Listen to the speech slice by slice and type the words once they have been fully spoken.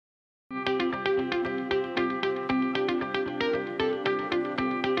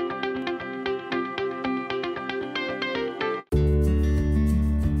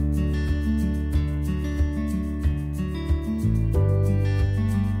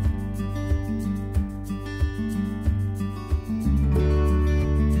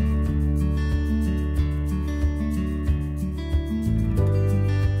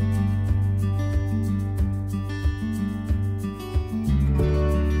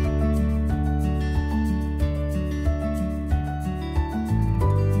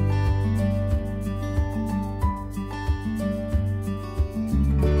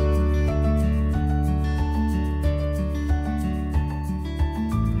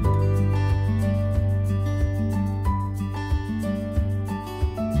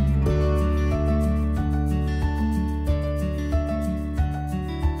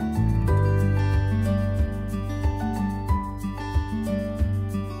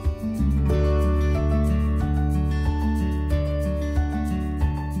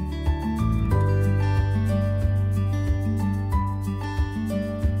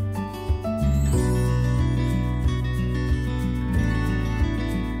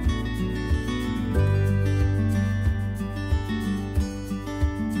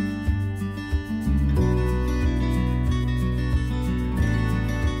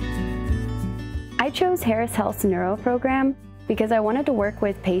chose Harris Health's Neuro program because I wanted to work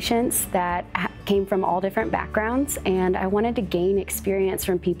with patients that came from all different backgrounds, and I wanted to gain experience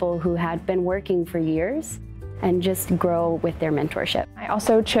from people who had been working for years and just grow with their mentorship. I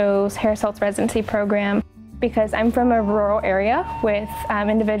also chose Harris Health's residency program because I'm from a rural area with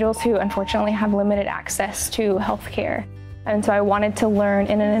individuals who unfortunately have limited access to healthcare. And so I wanted to learn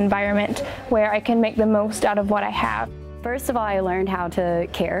in an environment where I can make the most out of what I have. First of all, I learned how to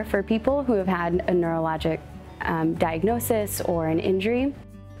care for people who have had a neurologic diagnosis or an injury.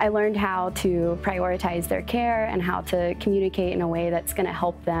 I learned how to prioritize their care and how to communicate in a way that's going to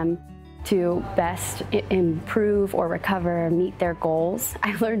help them to best improve or recover, meet their goals.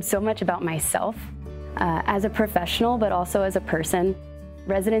 I learned so much about myself as a professional, but also as a person.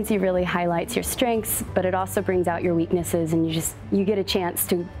 Residency really highlights your strengths, but it also brings out your weaknesses, and you get a chance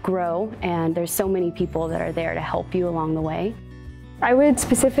to grow, and there's so many people that are there to help you along the way. I would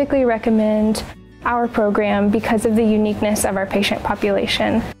specifically recommend our program because of the uniqueness of our patient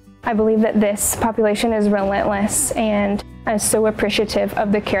population. I believe that this population is relentless and is so appreciative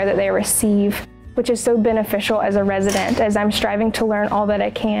of the care that they receive, which is so beneficial as a resident, as I'm striving to learn all that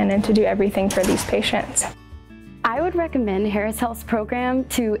I can and to do everything for these patients. I would recommend Harris Health's program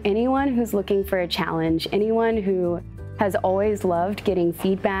to anyone who's looking for a challenge, anyone who has always loved getting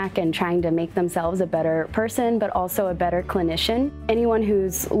feedback and trying to make themselves a better person, but also a better clinician. Anyone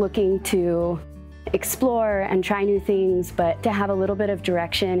who's looking to explore and try new things, but to have a little bit of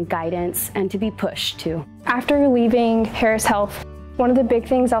direction, guidance, and to be pushed too. After leaving Harris Health, one of the big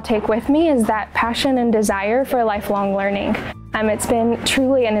things I'll take with me is that passion and desire for lifelong learning. It's been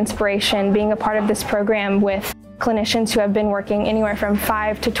truly an inspiration being a part of this program with clinicians who have been working anywhere from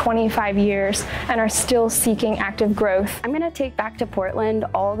 5 to 25 years and are still seeking active growth. I'm going to take back to Portland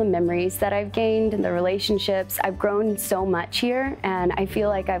all the memories that I've gained and the relationships. I've grown so much here, and I feel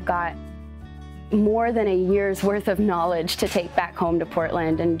like I've got more than a year's worth of knowledge to take back home to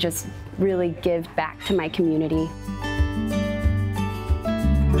Portland and just really give back to my community.